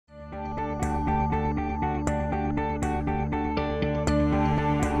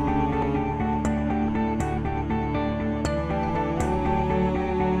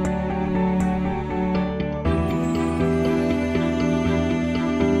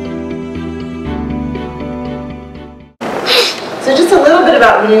So just a little bit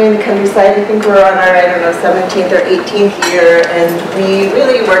about renewing the countryside. I think we're on our, I don't know, 17th or 18th year, and we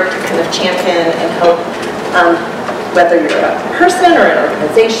really work to kind of champion and help, whether you're a person or an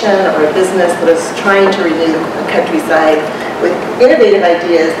organization or a business that is trying to renew the countryside with innovative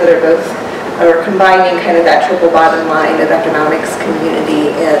ideas that are both, or combining kind of that triple bottom line of economics,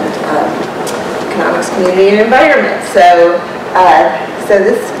 community, and environment. So,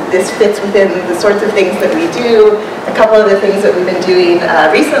 this fits within the sorts of things that we do. A couple of the things that we've been doing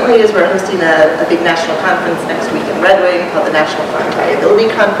recently is we're hosting a big national conference next week in Red Wing called the National Farm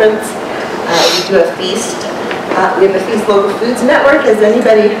Viability Conference. We do a feast. We have the Feast Local Foods Network. Has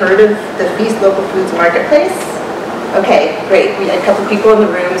anybody heard of the Feast Local Foods Marketplace? Okay, great. We had a couple people in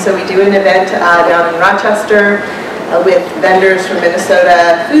the room. So we do an event down in Rochester with vendors from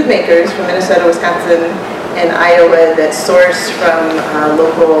Minnesota, food makers from Minnesota, Wisconsin, and Iowa that source from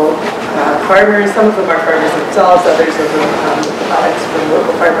local farmers. Some of them are farmers themselves, others of them with products from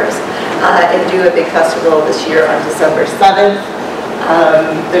local farmers, and do a big festival this year on December 7th.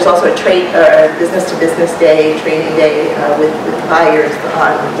 There's also a business-to-business day, training day with buyers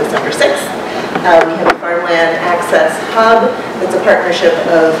on December 6th. We have a Farmland Access Hub that's a partnership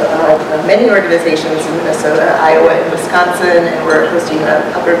of many organizations in Minnesota, Iowa, and Wisconsin, and we're hosting an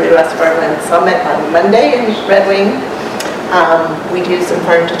Upper Midwest Farmland Summit on Monday in Red Wing. We do some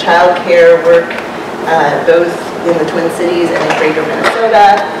farm-to-child care work, both in the Twin Cities and in greater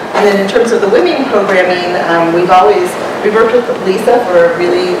Minnesota. And then in terms of the women programming, we've worked with Lisa for a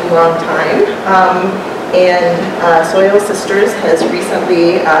really long time. And Soil Sisters has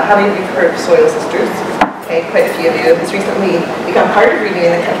recently, how many of you have heard of Soil Sisters? Okay, quite a few of you. Has recently become part of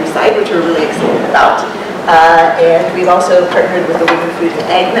Renewing the Countryside, which we're really excited about. And we've also partnered with the Women Food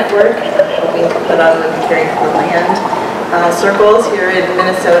and Ag Network, helping to put on the Caring for Land circles here in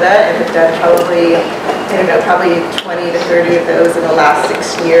Minnesota, and have done probably, I don't know, probably 20 to 30 of those in the last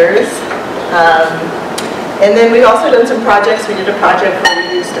 6 years. And then we've also done some projects. We did a project where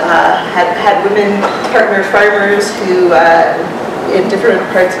we used, had women partner farmers who, in different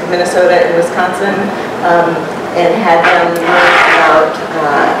parts of Minnesota and Wisconsin, and had them learn about,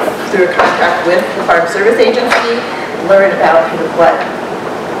 through a contract with the Farm Service Agency, learn about kind of what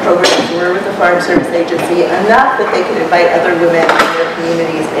programs were with the Farm Service Agency, enough that they could invite other women in their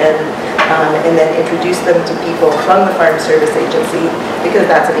communities in, and then introduce them to people from the Farm Service Agency, because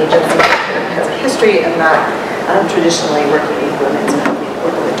that's an agency that kind of has a history of not traditionally working with women to help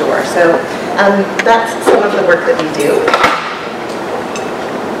open the door. So that's some of the work that we do.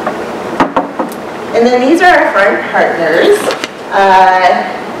 And then these are our farm partners.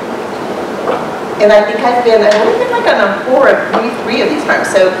 And I think I've been like on maybe three of these farms.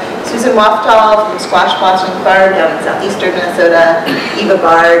 So Susan Waftal from Squash Blossom Farm down in southeastern Minnesota, Eva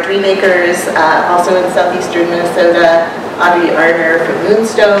Barr, Dream Acres, also in southeastern Minnesota, Audrey Arner from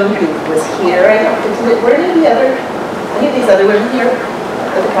Moonstone, who was here. Were any of these other women here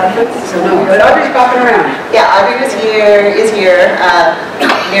at the conference? So no, but Audrey's popping around. Yeah, Audrey is here.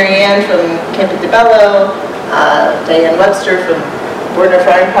 Marianne from Campo de Bello, Diane Webster from Border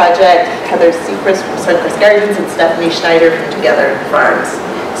Farm Project, Heather Seacrest from Suncrest Gardens, and Stephanie Schneider from Together Farms.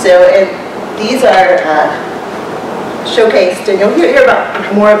 So, and these are showcased, and you'll hear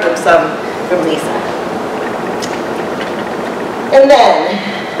about more of them some from Lisa. And then,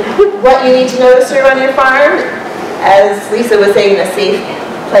 what you need to know to serve on your farm, as Lisa was saying, a safe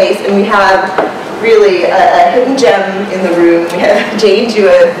place, and we have really a hidden gem in the room. We have Jane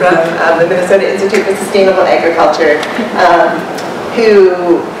Jewett from the Minnesota Institute for Sustainable Agriculture,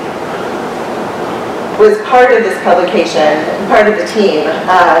 who was part of this publication, part of the team,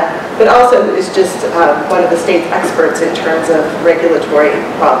 but also is just one of the state's experts in terms of regulatory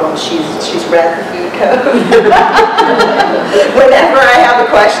problems. She's read the food code. Whenever I have a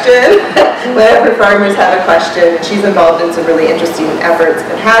question, whenever farmers have a question, she's involved in some really interesting efforts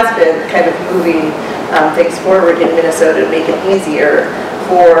and has been kind of moving things forward in Minnesota to make it easier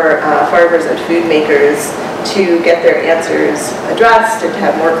for farmers and food makers to get their answers addressed and to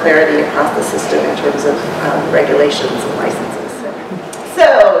have more clarity across the system in terms of regulations and licenses.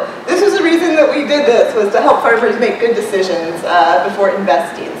 So this was the reason that we did this, was to help farmers make good decisions before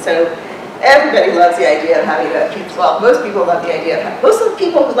investing. So everybody loves the idea of having a pizza, well, most people love the idea of, most of the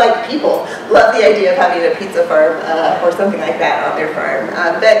people who like people love the idea of having a pizza farm or something like that on their farm.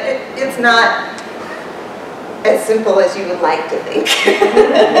 But it's not as simple as you would like to think.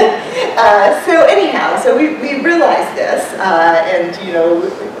 So anyhow, so we realized this, and you know,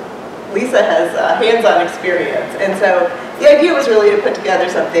 Lisa has hands-on experience, and so the idea was really to put together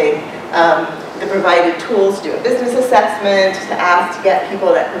something They provided tools to do a business assessment, to get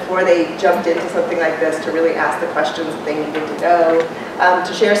people that before they jumped into something like this to really ask the questions that they needed to know,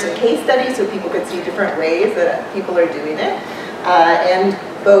 to share some case studies so people could see different ways that people are doing it, and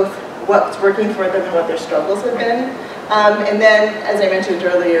both what's working for them and what their struggles have been. And then, as I mentioned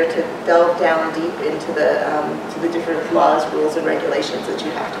earlier, to delve down deep into the different laws, rules, and regulations that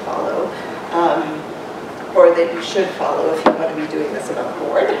you have to follow, or that you should follow if you want to be doing this above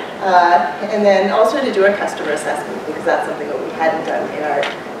board. And then also to do a customer assessment, because that's something that we hadn't done in our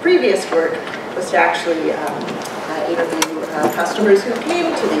previous work, was to actually interview customers who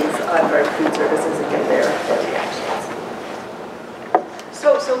came to these on-guard food services and get their reactions.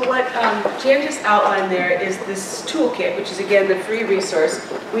 So what Jan just outlined there is this toolkit, which is again the free resource.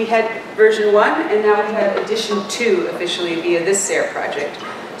 We had version 1 and now we have edition 2 officially via this SARE project.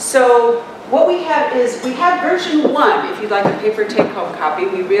 So what we have is, we have version 1, if you'd like a paper take-home copy.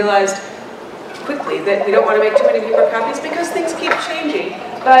 We realized quickly that we don't want to make too many paper copies because things keep changing.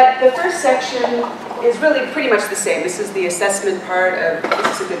 But the first section is really pretty much the same. This is the assessment part of,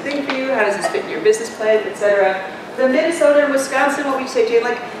 is this a good thing for you? How does this fit in your business plan, etc. The Minnesota and Wisconsin, what would you say, Jane,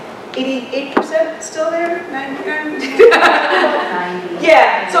 like 88% still there? 99?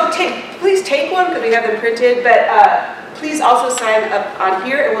 Yeah, so please take one because we have them printed, but please also sign up on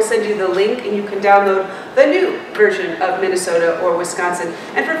here and we'll send you the link and you can download the new version of Minnesota or Wisconsin.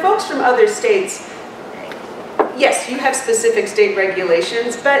 And for folks from other states, yes, you have specific state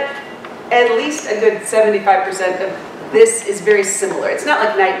regulations, but at least a good 75% of this is very similar. It's not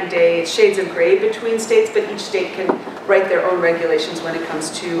like night and day, it's shades of gray between states, but each state can write their own regulations when it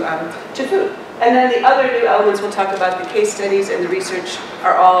comes to food. And then the other new elements, we'll talk about the case studies and the research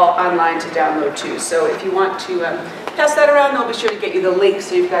are all online to download too. So if you want to pass that around, they'll be sure to get you the link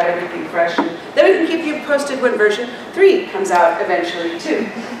so you've got everything fresh. And then we can keep you posted when version 3 comes out eventually too.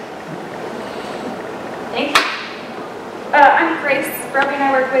 Thank you. I'm Grace Brogan.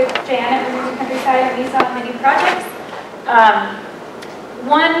 I work with Jan at Women's Countryside and we saw many projects.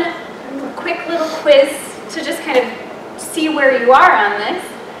 One quick little quiz to just kind of see where you are on this.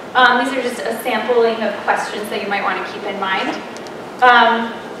 These are just a sampling of questions that you might want to keep in mind.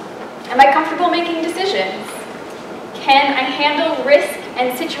 Am I comfortable making decisions? Can I handle risk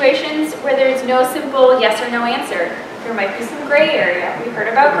and situations where there's no simple yes or no answer? There might be some gray area. We heard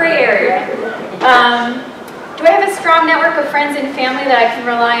about gray area. Do I have a strong network of friends and family that I can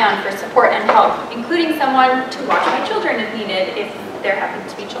rely on for support and help, including someone to watch my children if needed, if there happen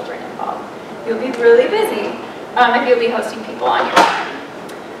to be children involved? You'll be really busy if you'll be hosting people on your own.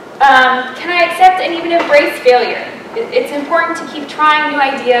 Can I accept and even embrace failure? It's important to keep trying new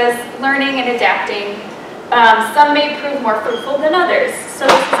ideas, learning and adapting. Some may prove more fruitful than others, so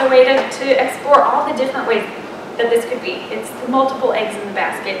this is a way to explore all the different ways that this could be. It's the multiple eggs in the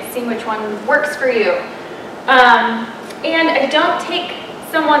basket, seeing which one works for you. And I don't take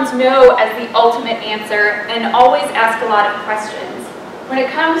someone's no as the ultimate answer and always ask a lot of questions. When it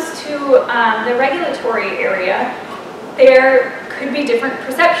comes to the regulatory area, there could be different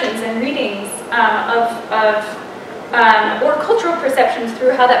perceptions and readings or cultural perceptions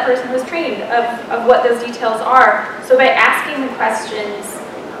through how that person was trained of what those details are. So by asking the questions,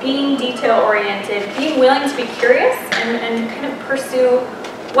 being detail-oriented, being willing to be curious and kind of pursue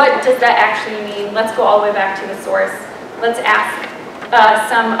what does that actually mean? Let's go all the way back to the source. Let's ask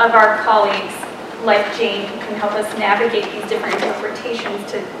some of our colleagues, like Jane, who can help us navigate these different interpretations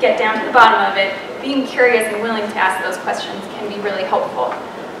to get down to the bottom of it. Being curious and willing to ask those questions can be really helpful.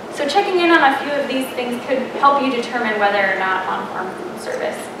 So checking in on a few of these things could help you determine whether or not on-farm food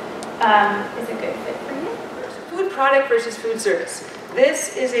service is a good fit for you. Food product versus food service.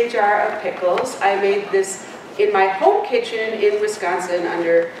 This is a jar of pickles. I made this in my home kitchen in Wisconsin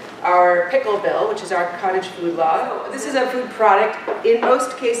under our pickle bill, which is our cottage food law. This is a food product. In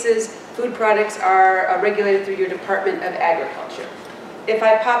most cases, food products are regulated through your Department of Agriculture. If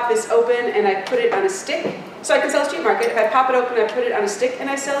I pop this open and I put it on a stick, so I can sell it to your market, if I pop it open and I put it on a stick and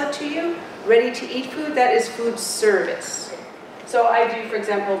I sell it to you, ready to eat food, that is food service. So I do, for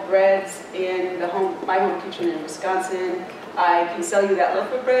example, breads in my home kitchen in Wisconsin. I can sell you that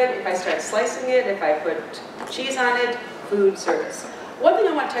loaf of bread if I start slicing it, if I put cheese on it, food service. One thing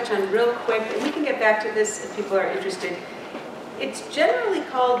I want to touch on real quick, and we can get back to this if people are interested, it's generally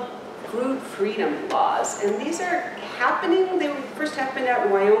called food freedom laws, and these are happening. They first happened out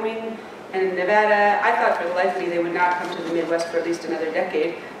in Wyoming and in Nevada. I thought for the life of me they would not come to the Midwest for at least another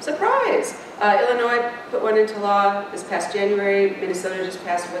decade. Surprise! Illinois put one into law this past January. Minnesota just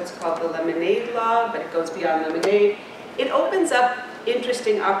passed what's called the lemonade law, but it goes beyond lemonade. It opens up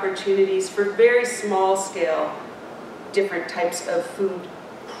interesting opportunities for very small scale, different types of food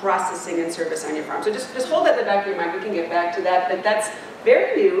processing and service on your farm. So just hold that in the back of your mind. We can get back to that, but that's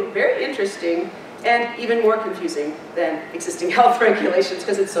very new, very interesting, and even more confusing than existing health regulations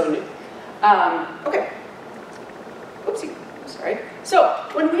because it's so new. Okay. Oopsie, sorry. So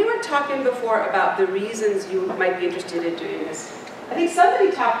when we were talking before about the reasons you might be interested in doing this, I think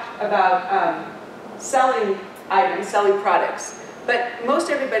somebody talked about selling items, selling products, but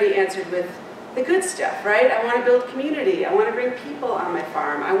most everybody answered with the good stuff, right? I want to build community. I want to bring people on my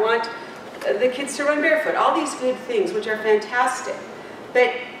farm. I want the kids to run barefoot. All these good things, which are fantastic.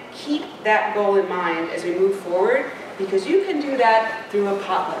 But keep that goal in mind as we move forward, because you can do that through a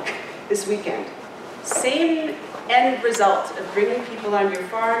potluck this weekend. Same end result of bringing people on your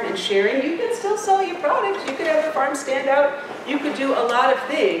farm and sharing. You can still sell your products. You could have a farm stand out. You could do a lot of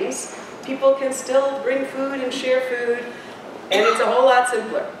things. People can still bring food and share food, and it's a whole lot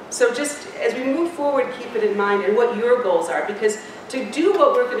simpler. So just as we move forward, keep it in mind and what your goals are, because to do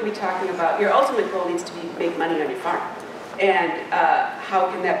what we're going to be talking about, your ultimate goal needs to be make money on your farm. And how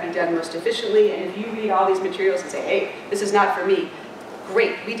can that be done most efficiently? And if you read all these materials and say, hey, this is not for me,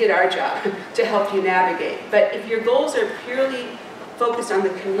 great, we did our job to help you navigate. But if your goals are purely focused on the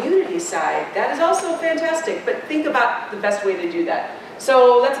community side, that is also fantastic. But think about the best way to do that.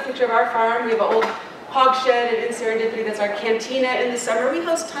 So that's a picture of our farm. We have an old hog shed in Serendipity. That's our cantina in the summer. We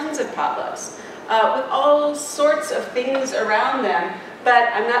host tons of potlucks with all sorts of things around them. But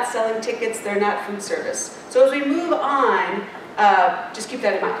I'm not selling tickets, they're not food service. So as we move on, just keep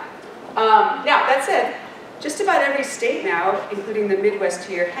that in mind. Now, that said, just about every state now, including the Midwest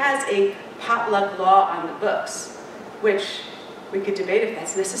here, has a potluck law on the books, which we could debate if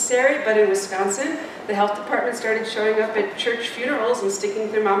that's necessary, but in Wisconsin, the health department started showing up at church funerals and sticking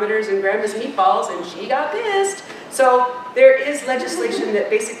thermometers in grandma's meatballs, and she got pissed. So there is legislation that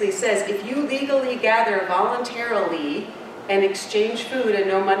basically says if you legally gather voluntarily and exchange food and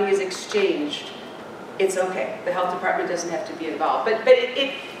no money is exchanged, it's okay. The health department doesn't have to be involved. But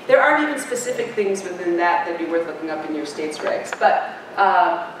there aren't even specific things within that that'd be worth looking up in your state's regs. But,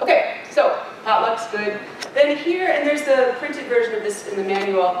 okay, so potluck's good. Then here, and there's the printed version of this in the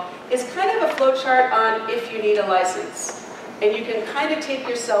manual, is kind of a flow chart on if you need a license. And you can kind of take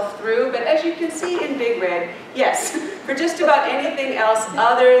yourself through, but as you can see in big red, yes, for just about anything else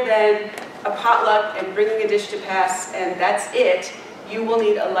other than a potluck and bringing a dish to pass, and that's it, you will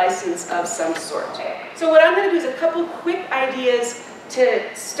need a license of some sort. So what I'm going to do is a couple quick ideas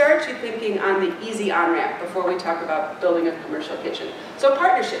to start you thinking on the easy on-ramp before we talk about building a commercial kitchen. So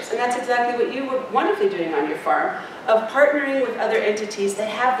partnerships, and that's exactly what you were wonderfully doing on your farm, of partnering with other entities that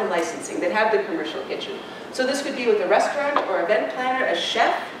have the licensing, that have the commercial kitchen. So this could be with a restaurant or event planner, a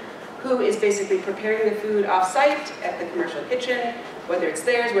chef, who is basically preparing the food off-site at the commercial kitchen, whether it's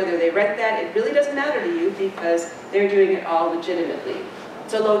theirs, whether they rent that, it really doesn't matter to you because they're doing it all legitimately.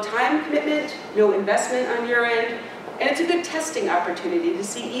 It's a low time commitment, no investment on your end, and it's a good testing opportunity to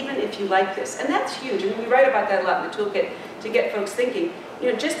see even if you like this. And that's huge, and we write about that a lot in the toolkit to get folks thinking,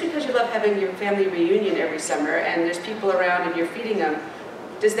 you know, just because you love having your family reunion every summer and there's people around and you're feeding them,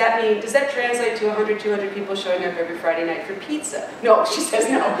 does that translate to 100, 200 people showing up every Friday night for pizza? No, she says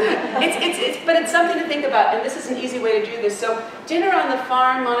no. But it's something to think about, and this is an easy way to do this. So Dinner on the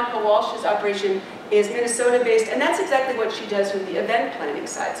Farm, Monica Walsh's operation, is Minnesota-based, and that's exactly what she does with the event planning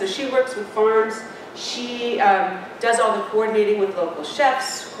side. So she works with farms. She does all the coordinating with local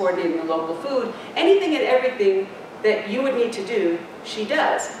chefs, coordinating the local food, anything and everything that you would need to do, she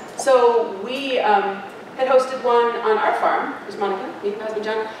does. So we had hosted one on our farm, there's Monica, me, my husband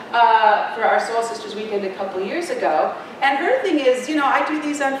John, for our Soul Sisters weekend a couple years ago. And her thing is, you know, I do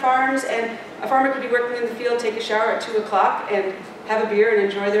these on farms, and a farmer could be working in the field, take a shower at 2 o'clock, and have a beer and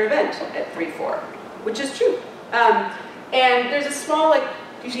enjoy their event at 3, 4, which is true. And there's a small, like,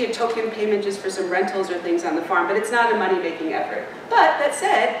 usually a token payment just for some rentals or things on the farm, but it's not a money-making effort. But that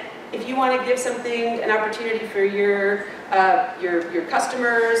said, if you want to give something, an opportunity for your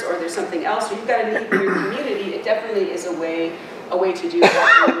customers, or there's something else, or you've got a need in your community, it definitely is a way to do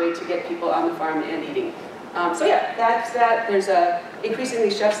that, a way to get people on the farm and eating. So yeah, that's that. There's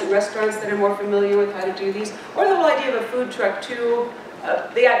increasingly chefs and restaurants that are more familiar with how to do these, or the whole idea of a food truck too.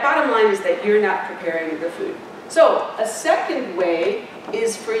 The bottom line is that you're not preparing the food. So a second way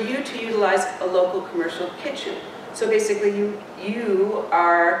is for you to utilize a local commercial kitchen. So basically you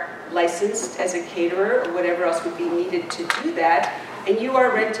are licensed as a caterer or whatever else would be needed to do that, and you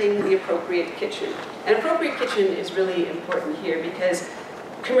are renting the appropriate kitchen. An appropriate kitchen is really important here because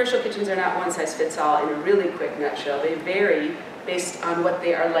commercial kitchens are not one-size-fits-all in a really quick nutshell. They vary based on what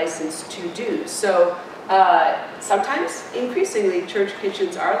they are licensed to do. So sometimes, increasingly, church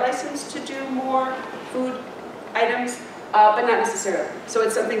kitchens are licensed to do more food items. but not necessarily. So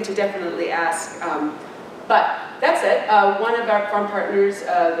it's something to definitely ask. But that said, one of our farm partners,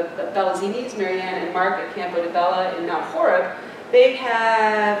 the Bellazzinis, Marianne and Mark at Campo de Bella in Mount Horeb, they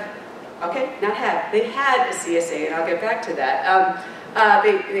have, okay, not have, they had a CSA, and I'll get back to that.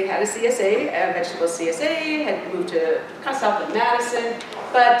 They had a CSA, a vegetable CSA, had moved to kind of south of Madison,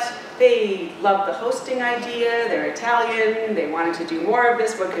 but they loved the hosting idea, they're Italian, they wanted to do more of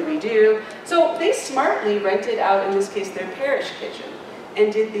this, what could we do? So they smartly rented out, in this case, their parish kitchen,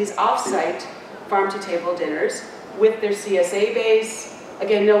 and did these off-site farm-to-table dinners with their CSA base.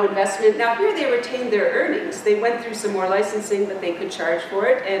 Again, no investment. Now here they retained their earnings. They went through some more licensing, but they could charge for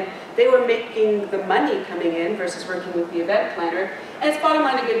it, and they were making the money coming in versus working with the event planner. And it's bottom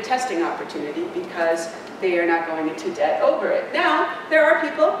line a good testing opportunity because they are not going into debt over it. Now, there are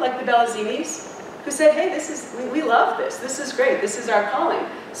people like the Bellazzinis who said, hey, we love this. This is great. This is our calling.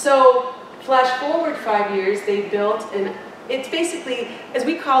 So flash forward 5 years, they built it's basically, as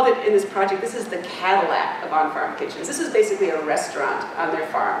we called it in this project, this is the Cadillac of on-farm kitchens. This is basically a restaurant on their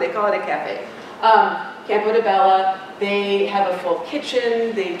farm. They call it a cafe. Campo de Bella, they have a full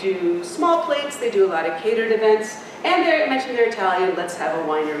kitchen, they do small plates, they do a lot of catered events, and I mentioned they're Italian, let's have a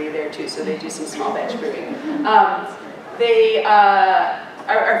winery there too, so they do some small batch brewing. They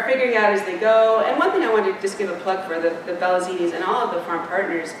are figuring out as they go, and one thing I wanted to just give a plug for the Bellazzinis and all of the farm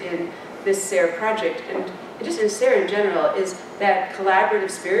partners in this SARE project, and just in SARE in general, is that collaborative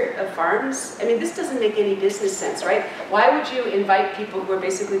spirit of farms. I mean, this doesn't make any business sense, right? Why would you invite people who are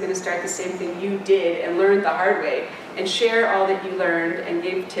basically going to start the same thing you did and learned the hard way, and share all that you learned and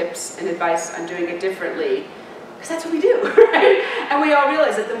give tips and advice on doing it differently? Because that's what we do, right? And we all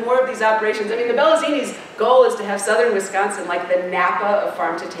realize that the more of these operations, I mean, the Bellazzinis' goal is to have southern Wisconsin like the Napa of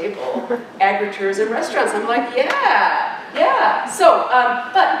farm-to-table agritourism restaurants. I'm like, yeah. So,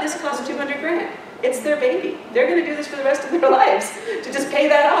 but this costs $200 grand. It's their baby. They're going to do this for the rest of their lives to just pay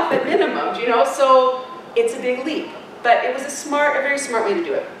that off at minimum, you know? So it's a big leap. But it was a very smart way to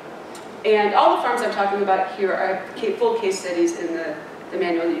do it. And all the farms I'm talking about here are full case studies in the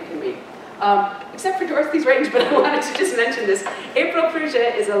manual that you can read. Except for Dorothy's Range, but I wanted to just mention this. April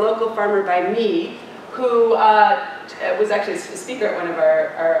Pruja is a local farmer by me who was actually a speaker at one of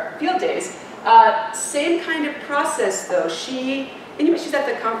our field days. Same kind of process though. She's at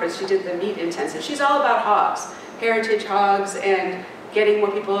the conference, she did the meat intensive. She's all about hogs, heritage hogs, and getting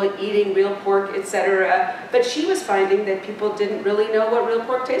more people eating real pork, etc. But she was finding that people didn't really know what real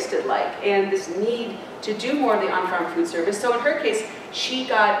pork tasted like, and this need to do more of the on-farm food service. So in her case, she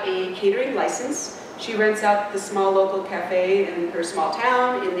got a catering license. She rents out the small local cafe in her small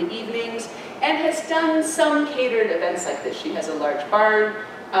town in the evenings, and has done some catered events like this. She has a large barn,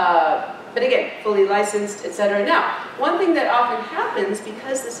 but again, fully licensed, etc. Now, one thing that often happens,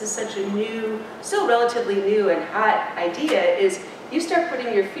 because this is such a new, still relatively new and hot idea, is you start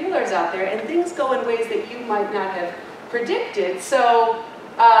putting your feelers out there and things go in ways that you might not have predicted. So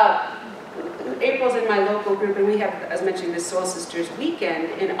April's in my local group, and we have, as mentioned, this Soul Sisters weekend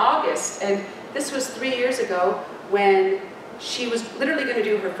in August, and this was 3 years ago when she was literally going to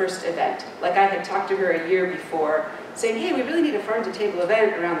do her first event. Like, I had talked to her a year before, saying, hey, we really need a farm-to-table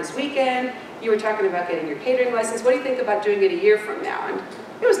event around this weekend. You were talking about getting your catering license. What do you think about doing it a year from now? And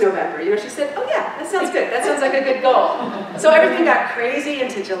it was November, you know, she said, oh yeah, that sounds good. That sounds like a good goal. So everything got crazy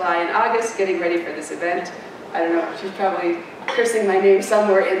into July and August, getting ready for this event. I don't know, she's probably cursing my name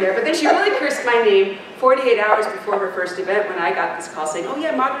somewhere in there, but then she really cursed my name 48 hours before her first event when I got this call saying, oh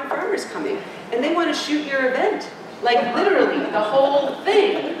yeah, Modern Farmer's coming, and they want to shoot your event. Like literally, the whole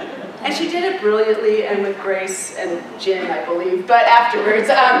thing. And she did it brilliantly and with grace and gin, I believe, but afterwards.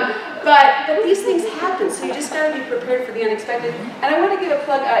 But these things happen, so you just gotta be prepared for the unexpected. And I want to give a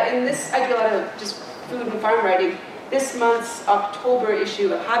plug, in this, I do a lot of just food and farm writing. This month's October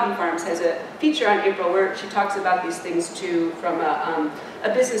issue of Hobby Farms has a feature on April where she talks about these things too from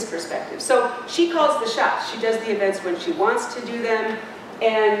a business perspective. So she calls the shots. She does the events when she wants to do them,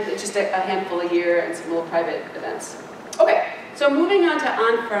 and just a handful a year and some little private events. Okay, so moving on to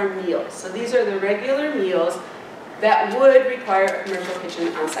on-farm meals. So these are the regular meals that would require a commercial kitchen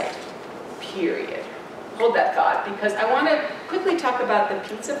on site, period. Hold that thought, because I want to quickly talk about the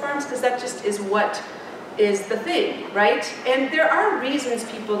pizza farms, because that just is what is the thing, right? And there are reasons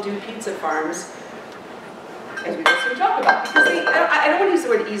people do pizza farms, as we just talked about, because I don't want to use the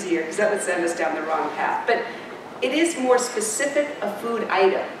word easier, because that would send us down the wrong path, but it is more specific a food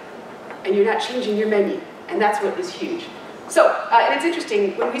item, and you're not changing your menu, and that's what is huge. So, and it's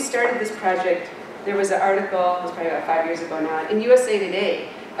interesting, when we started this project, there was an article, it was probably about 5 years ago now, in USA Today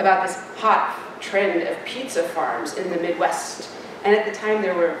about this hot trend of pizza farms in the Midwest. And at the time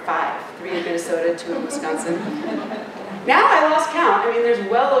there were 5, 3 in Minnesota, 2 in Wisconsin. Now I lost count. I mean, there's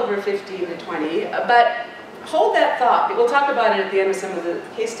well over 15 to 20, but hold that thought. We'll talk about it at the end of some of the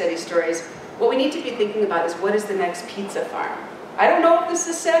case study stories. What we need to be thinking about is what is the next pizza farm? I don't know if this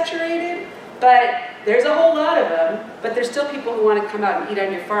is saturated, but there's a whole lot of them, but there's still people who want to come out and eat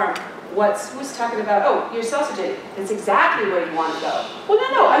on your farm. Who's talking about, oh, your sausage, it's exactly where you want to go. Well,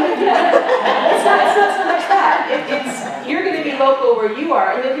 no, I mean, it's not so much that. You're going to be local where you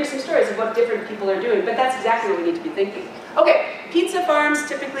are, and you'll hear some stories of what different people are doing, but that's exactly what we need to be thinking. Okay, pizza farms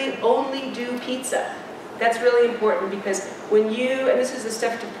typically only do pizza. That's really important because when you, and this is the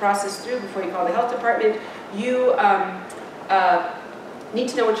stuff to process through before you call the health department, you need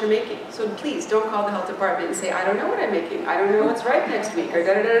to know what you're making. So please don't call the health department and say, I don't know what I'm making. I don't know what's right next week, or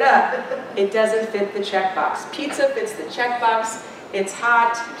da-da-da-da. It doesn't fit the checkbox. Pizza fits the checkbox. It's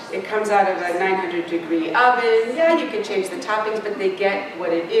hot. It comes out of a 900-degree oven. Yeah, you can change the toppings, but they get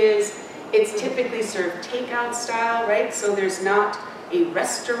what it is. It's typically served takeout style, right? So there's not a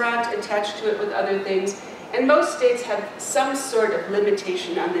restaurant attached to it with other things. And most states have some sort of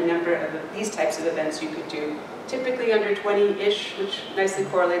limitation on the number of these types of events you could do. Typically under 20-ish, which nicely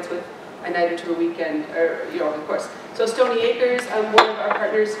correlates with a night or two a weekend, or, of course. So Stony Acres, one of our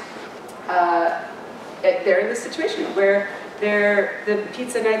partners, they're in this situation where the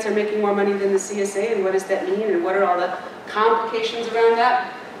pizza nights are making more money than the CSA, and what does that mean, and what are all the complications around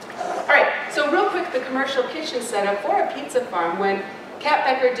that? All right, so real quick, the commercial kitchen setup for a pizza farm. When Kat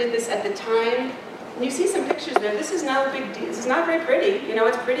Becker did this at the time, and you see some pictures there, this is not a big deal. This is not very pretty,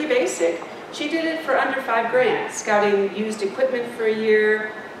 it's pretty basic. She did it for under $5,000, scouting used equipment for a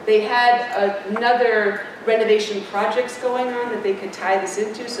year. They had another renovation projects going on that they could tie this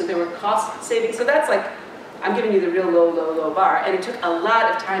into, so there were cost savings. So that's like, I'm giving you the real low bar, and it took a lot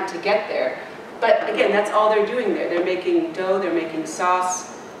of time to get there. But again, that's all they're doing there. They're making dough, they're making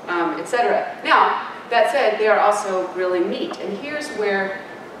sauce, etc. Now, that said, they are also grilling meat, and here's where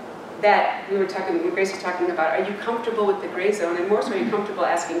Grace was talking about, are you comfortable with the gray zone, and more so, are you comfortable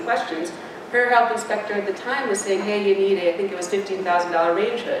asking questions? Her health inspector at the time was saying, hey, you need I think it was $15,000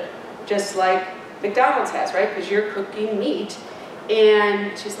 range hood, just like McDonald's has, right? Because you're cooking meat.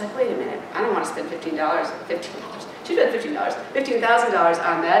 And she's like, wait a minute, I don't want to spend $15. She spent $15,000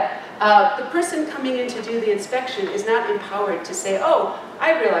 on that. The person coming in to do the inspection is not empowered to say, oh,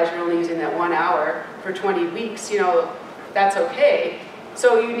 I realize you're only using that 1 hour for 20 weeks, that's okay.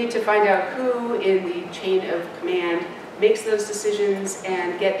 So you need to find out who in the chain of command makes those decisions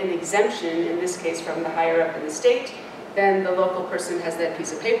and get an exemption, in this case from the higher up in the state. Then the local person has that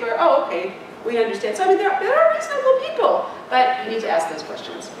piece of paper. Oh, okay, we understand. So I mean, there are reasonable people, but you need to ask those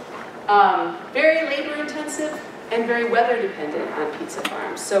questions. Very labor intensive and very weather dependent on pizza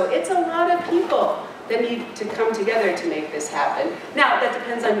farms. So it's a lot of people that need to come together to make this happen. Now, that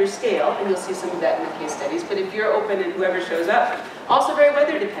depends on your scale, and you'll see some of that in the case studies, but if you're open and whoever shows up, also very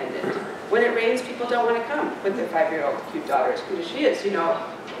weather dependent. When it rains, people don't want to come with their 5-year-old cute daughter, as cute as she is,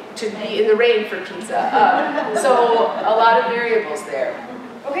 to be in the rain for pizza. So a lot of variables there.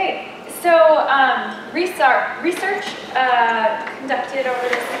 Okay, so research conducted over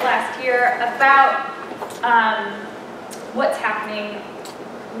this last year about what's happening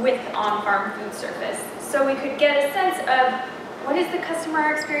with on-farm food service. So we could get a sense of what is the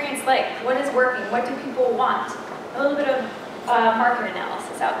customer experience like? What is working? What do people want? A little bit of market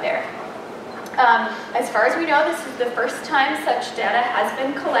analysis out there. As far as we know, this is the first time such data has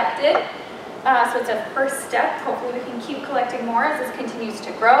been collected. So it's a first step. Hopefully we can keep collecting more as this continues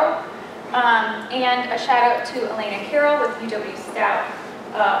to grow. And a shout out to Elena Carroll with UW Stout,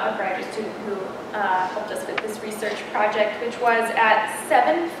 a graduate student who helped us with this research project, which was at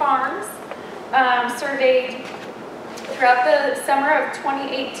 7 farms surveyed throughout the summer of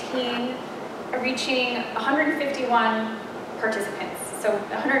 2018, reaching 151 participants. So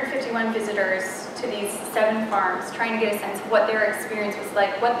 151 visitors to these 7 farms, trying to get a sense of what their experience was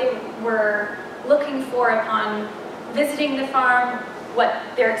like, what they were looking for upon visiting the farm, what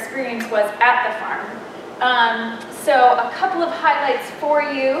their experience was at the farm. So a couple of highlights for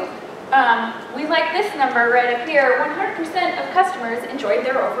you. We like this number right up here. 100% of customers enjoyed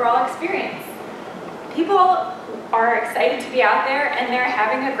their overall experience. People are excited to be out there and they're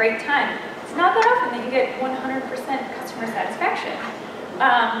having a great time. It's not that often that you get 100% customer satisfaction.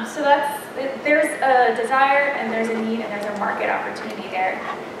 So there's a desire and there's a need and there's a market opportunity there.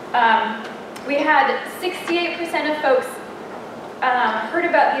 We had 68% of folks heard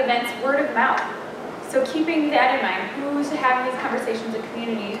about the events word of mouth. So keeping that in mind, who's having these conversations in the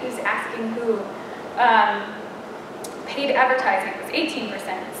community, who's asking who. Paid advertising was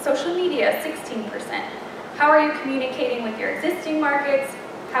 18%, social media 16%. How are you communicating with your existing markets?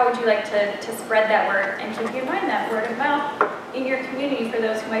 how would you like to spread that word? And keep in mind that word of mouth in your community for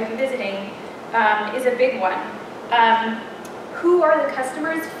those who might be visiting is a big one. Who are the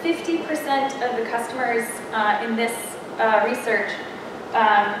customers? 50% of the customers in this research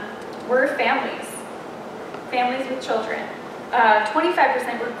were families with children.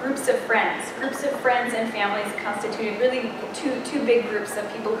 25% were groups of friends. Groups of friends and families constituted really two big groups of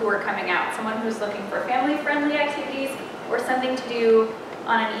people who were coming out. Someone who's looking for family-friendly activities or something to do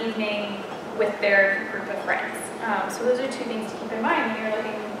on an evening with their group of friends. So those are two things to keep in mind when you're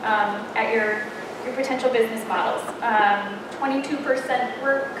looking at your potential business models. 22%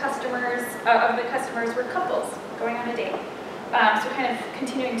 were customers, of the customers were couples going on a date. So kind of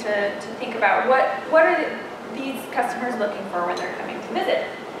continuing to think about what are these customers looking for when they're coming to visit.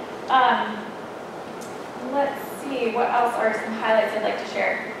 Let's see, what else are some highlights I'd like to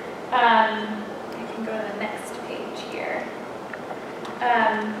share. I can go to the next page here.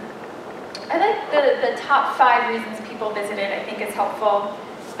 I like the top 5 reasons people visited. I think is helpful.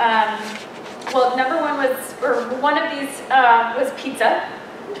 Well, number one was, or one of these was pizza.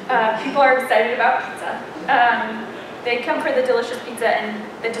 People are excited about pizza. They come for the delicious pizza and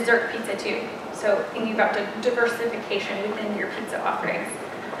the dessert pizza too. So thinking about the diversification within your pizza offerings.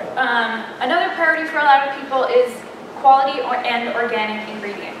 Another priority for a lot of people is quality and organic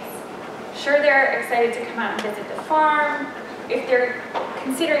ingredients. Sure, they're excited to come out and visit the farm. If they're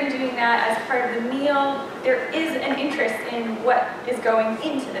considering doing that as part of the meal, there is an interest in what is going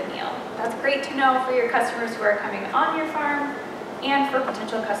into the meal. That's great to know for your customers who are coming on your farm and for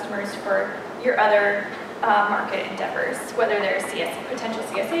potential customers for your other market endeavors, whether they're potential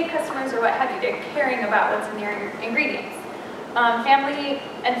CSA customers or what have you. They're caring about what's in their ingredients.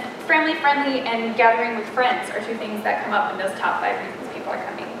 Family-friendly and gathering with friends are two things that come up in those top 5 reasons people are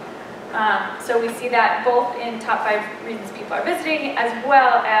coming. So we see that both in top 5 reasons people are visiting, as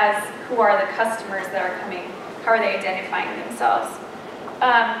well as who are the customers that are coming, how are they identifying themselves.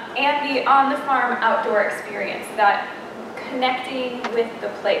 And the on-the-farm outdoor experience, that connecting with the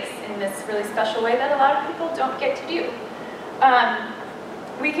place in this really special way that a lot of people don't get to do.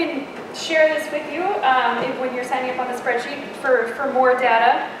 We can share this with you when you're signing up on the spreadsheet for more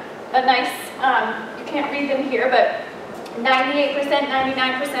data. A nice, you can't read them here, but 98%,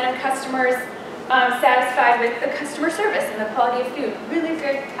 99% of customers satisfied with the customer service and the quality of food. Really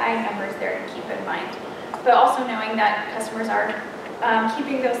good high numbers there to keep in mind. But also knowing that customers are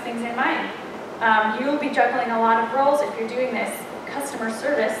keeping those things in mind. You will be juggling a lot of roles if you're doing this. Customer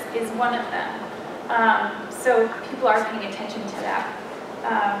service is one of them. So people are paying attention to that.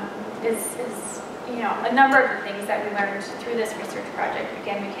 Is a number of the things that we learned through this research project.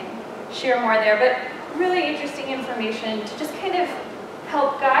 Again, we can share more there, but really interesting information to just kind of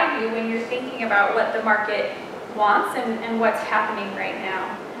help guide you when you're thinking about what the market wants and what's happening right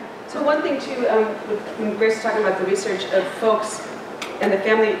now. So one thing too, when Grace is talking about the research of folks and the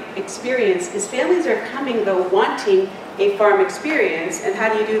family experience, is families are coming though wanting a farm experience, and how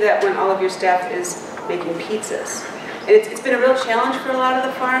do you do that when all of your staff is making pizzas? And it's been a real challenge for a lot of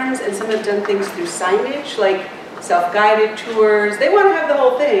the farms, and some have done things through signage, like self-guided tours. They want to have the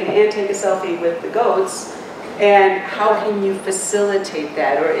whole thing and take a selfie with the goats. And how can you facilitate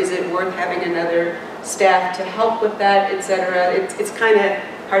that? Or is it worth having another staff to help with that, etc.? It's kind of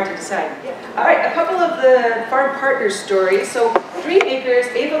hard to decide. Yeah. All right, a couple of the farm partners stories. So Dream Acres,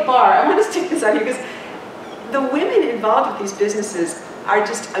 Ava Barr. I want to stick this on here because the women involved with these businesses are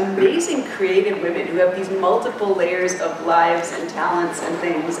just amazing creative women who have these multiple layers of lives and talents and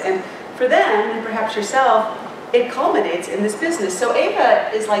things. And for them, and perhaps yourself, it culminates in this business. So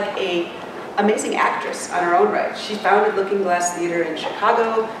Ava is like an amazing actress on her own right. She founded Looking Glass Theater in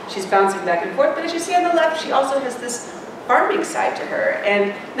Chicago. She's bouncing back and forth, but as you see on the left, she also has this farming side to her.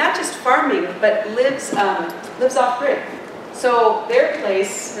 And not just farming, but lives off-grid. So their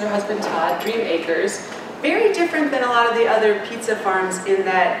place, her husband Todd, Dream Acres, very different than a lot of the other pizza farms in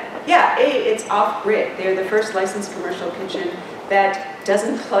that, yeah, it's off-grid. They're the first licensed commercial kitchen that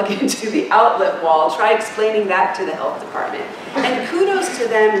doesn't plug into the outlet wall. Try explaining that to the health department. And kudos to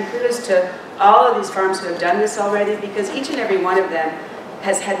them, and kudos to all of these farms who have done this already, because each and every one of them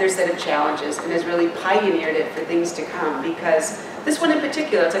has had their set of challenges and has really pioneered it for things to come. Because this one in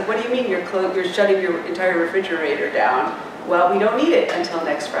particular, it's like, what do you mean you're shutting your entire refrigerator down? Well, we don't need it until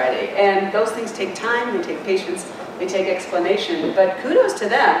next Friday. And those things take time, they take patience, they take explanation, but kudos to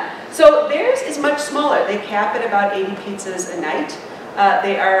them. So theirs is much smaller. They cap at about 80 pizzas a night.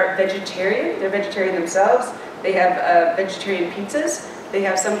 They are vegetarian. They're vegetarian themselves. They have vegetarian pizzas. They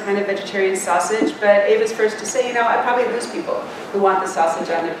have some kind of vegetarian sausage, but Ava's first to say, I probably lose people who want the sausage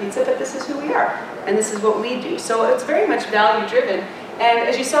on their pizza, but this is who we are, and this is what we do. So it's very much value-driven, And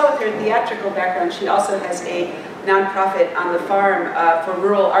as you saw with her theatrical background, she also has a nonprofit on the farm for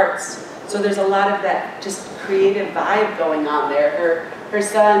rural arts. So there's a lot of that just creative vibe going on there. Her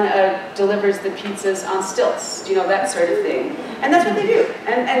son delivers the pizzas on stilts, you know, that sort of thing. And that's what they do.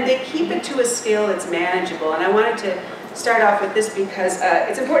 And they keep it to a scale that's manageable. And I wanted to start off with this because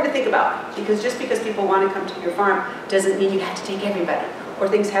it's important to think about. Because just because people want to come to your farm doesn't mean you have to take everybody. Or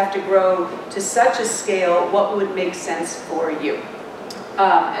things have to grow to such a scale, what would make sense for you.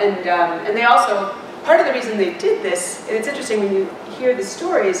 And they also, part of the reason they did this, and it's interesting when you hear the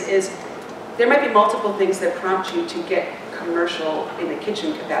stories, is there might be multiple things that prompt you to get commercial in the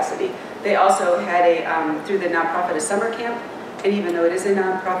kitchen capacity. They also had through the nonprofit, a summer camp, and even though it is a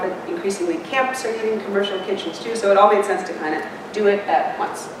nonprofit, increasingly camps are getting commercial kitchens too, so it all made sense to kind of do it at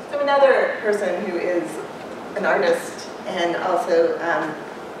once. So another person who is an artist and also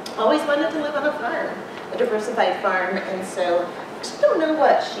always wanted to live on a farm, a diversified farm, and so I just don't know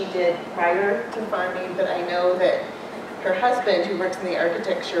what she did prior to farming, but I know that her husband, who works in the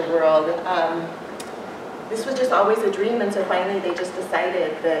architecture world, this was just always a dream, and so finally they just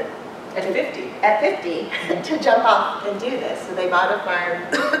decided that at 50 to jump off and do this. So they bought a farm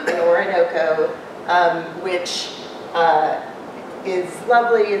in Orinoco, which is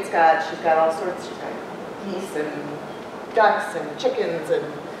lovely. She's got all sorts, she's got geese and ducks and chickens and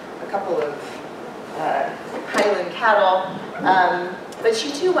a couple of Highland cattle. But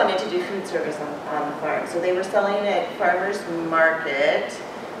she too wanted to do food service on the farm. So they were selling at farmers market,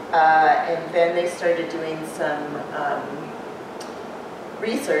 and then they started doing some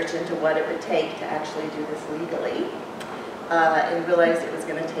research into what it would take to actually do this legally, and realized it was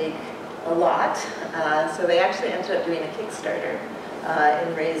going to take a lot. So they actually ended up doing a Kickstarter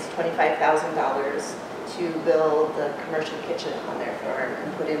and raised $25,000 to build the commercial kitchen on their farm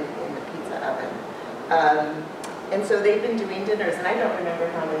and put in the pizza oven. And so they've been doing dinners, and I don't remember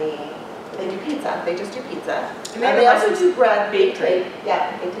how many. They do pizza. They just do pizza. And they also do bread. They take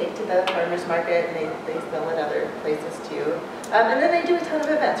to the farmers market, and they sell at other places too. And then they do a ton of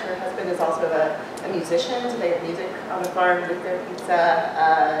events. Her husband is also a musician, so they have music on the farm with their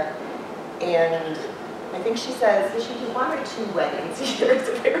pizza. And I think she says that she did 1 or 2 weddings a year.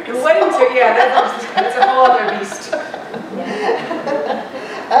 The weddings are, yeah, that's a whole other beast.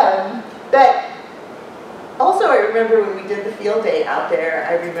 But also, I remember when we did the field day out there,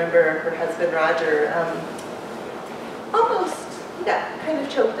 I remember her husband, Roger, almost kind of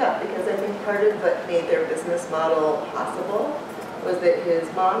choked up, because I think part of what made their business model possible was that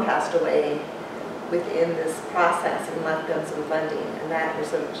his mom passed away within this process and left them some funding, and that was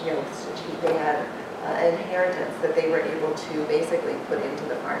some, they had an inheritance that they were able to basically put into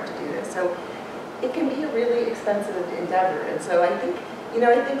the farm to do this. So it can be a really expensive endeavor, and so I think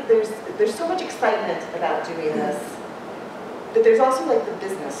there's so much excitement about doing this, but there's also like the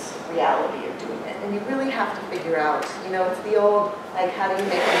business reality of doing it, and you really have to figure out, it's the old, like, how do you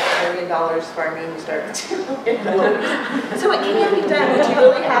make $1 million farming? You start with $2 million. So it can be done, but you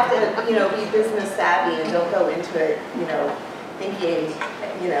really have to, be business savvy and don't go into it, thinking,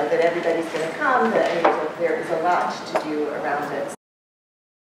 that everybody's going to come, that there is a lot to do around it.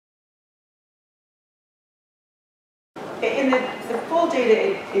 In the full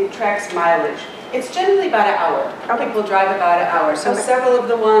data, it tracks mileage. It's generally about an hour. Okay. People drive about an hour. So several of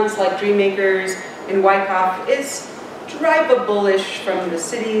the ones, like Dreammakers in Wyckoff, is drivable-ish from the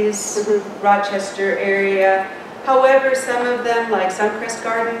cities, Rochester area. However, some of them, like Suncrest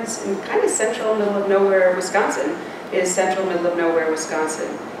Gardens, in kind of central, middle of nowhere, Wisconsin, is central, middle of nowhere,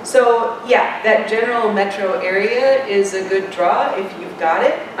 Wisconsin. So yeah, that general metro area is a good draw if you've got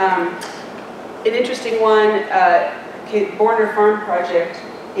it. An interesting one, Borner Farm Project,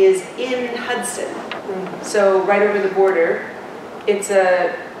 is in Hudson, so right over the border.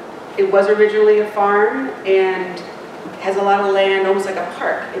 It was originally a farm and has a lot of land, almost like a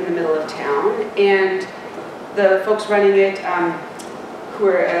park in the middle of town. And the folks running it, who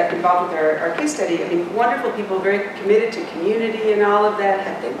are involved with our case study, I mean, wonderful people, very committed to community and all of that,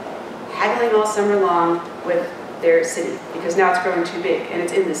 have been haggling all summer long with their city, because now it's growing too big and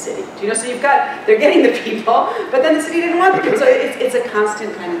it's in the city. So they're getting the people, but then the city didn't want the people, so it's a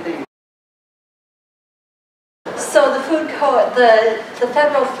constant kind of thing. So the food code, the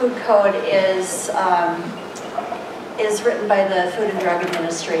federal food code is written by the Food and Drug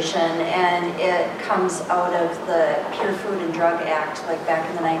Administration, and it comes out of the Pure Food and Drug Act, like back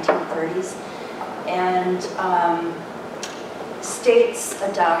in the 1930s. And states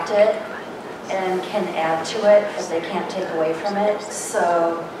adopt it and can add to it, but they can't take away from it.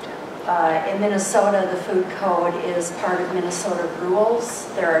 So in Minnesota, the food code is part of Minnesota rules.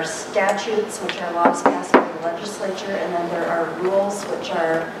 There are statutes, which are laws passed by the legislature, and then there are rules, which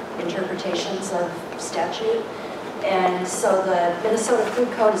are interpretations of statute. And so the Minnesota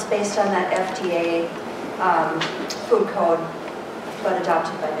Food Code is based on that FDA food code, but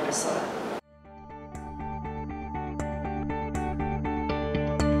adopted by Minnesota.